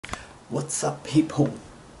What's up, people?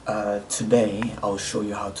 Today I'll show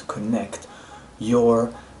you how to connect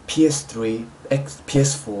your PS3,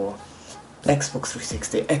 PS4, Xbox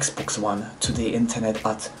 360, Xbox One to the internet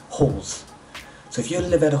at holes. So if you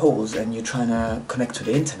live at holes and you're trying to connect to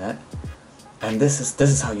the internet, and this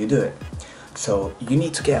is how you do it. So you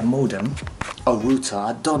need to get a modem, a router.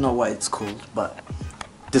 I don't know what it's called, but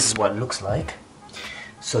this is what it looks like.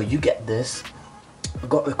 So you get this.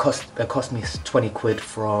 It cost me 20 quid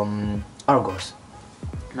from Argos.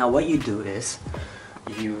 Now what you do is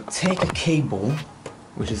you take a cable,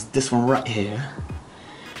 which is this one right here,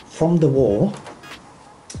 from the wall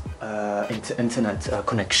into internet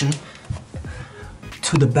connection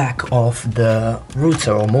to the back of the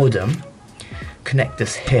router or modem. Connect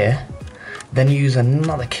this here, then you use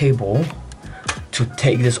another cable to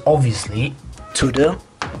take this obviously to the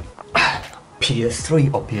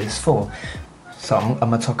PS3 or PS4. So I'm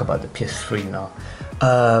gonna talk about the PS3 now.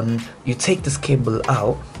 You take this cable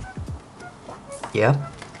out, yeah,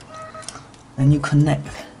 and you connect.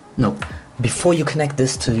 No, before you connect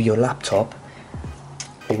this to your laptop,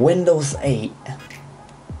 Windows 8.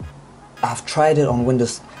 I've tried it on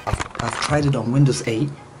Windows. I've tried it on Windows 8,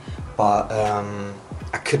 but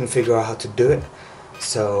I couldn't figure out how to do it.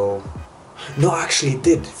 So no, actually,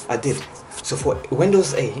 I did. So for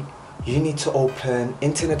Windows 8, you need to open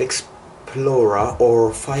Internet Explorer or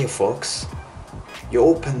Firefox. You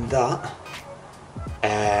open that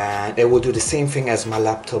and it will do the same thing as my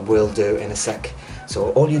laptop will do in a sec.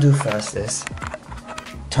 So all you do first is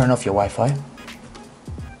turn off your Wi-Fi.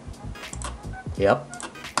 Yep.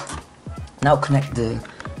 Now connect the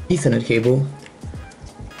Ethernet cable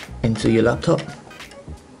into your laptop,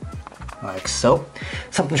 like so.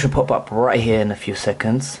 Something should pop up right here in a few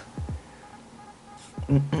seconds.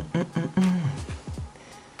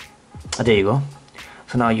 There you go.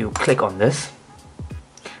 So now you click on this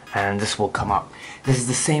and this will come up. This is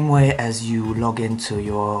the same way as you log into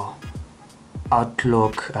your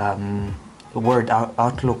Outlook,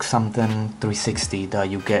 Outlook something 360 that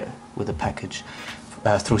you get with a package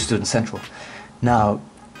through Student Central. Now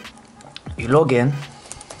you log in.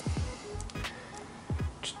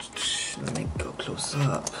 Let me go close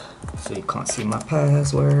up so you can't see my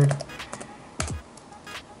password.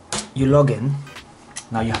 You log in.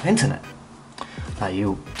 Now you have internet. Now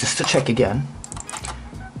you, just to check again.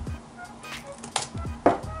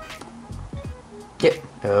 Yep,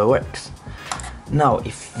 it works. Now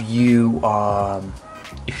if you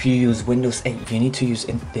use Windows 8, you need to use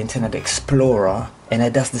the Internet Explorer, and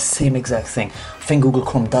it does the same exact thing. I think Google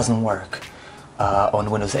Chrome doesn't work on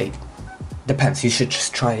Windows 8. Depends, you should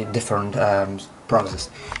just try different browsers.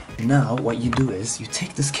 Now what you do is you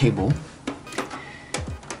take this cable,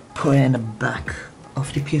 put it in the back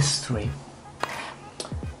of the PS3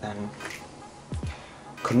 and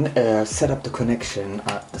set up the connection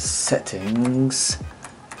at the settings.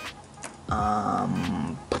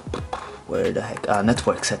 Where the heck?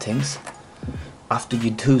 Network settings. After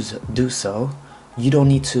you do so, you don't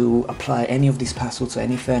need to apply any of these passwords or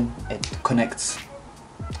anything. It connects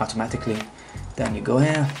automatically. Then you go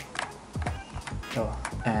here,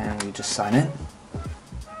 and you just sign in.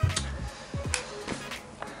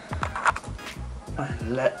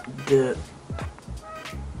 Let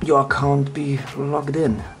your account be logged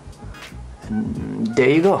in, and there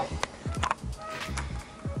you go.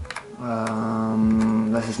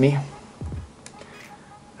 This is me.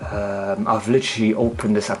 I've literally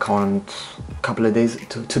opened this account a couple of days,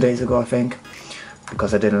 2 days ago I think,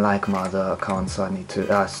 because I didn't like my other account, so I need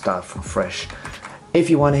to start from fresh. If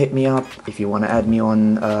you want to hit me up, if you want to add me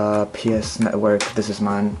on PS Network, this is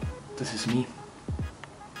me.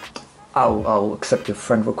 I'll accept your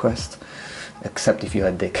friend request, except if you're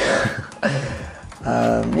a dick.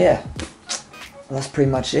 Yeah, that's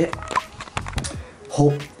pretty much it.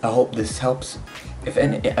 I hope this helps. If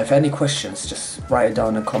any questions, just write it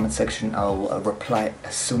down in the comment section. I'll reply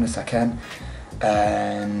as soon as I can.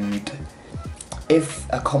 And if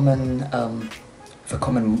a common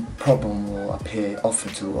problem will appear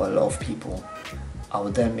often to a lot of people, I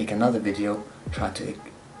will then make another video trying to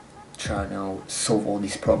solve all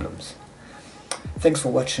these problems. Thanks for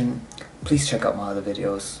watching. Please check out my other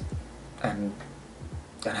videos and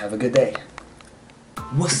have a good day.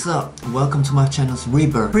 What's up? Welcome to my channel's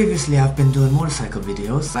Rebirth. Previously I've been doing motorcycle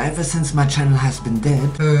videos, but ever since my channel has been dead,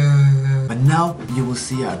 but now you will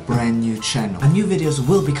see a brand new channel. New videos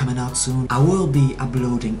will be coming out soon. I will be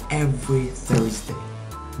uploading every Thursday.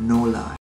 No lie.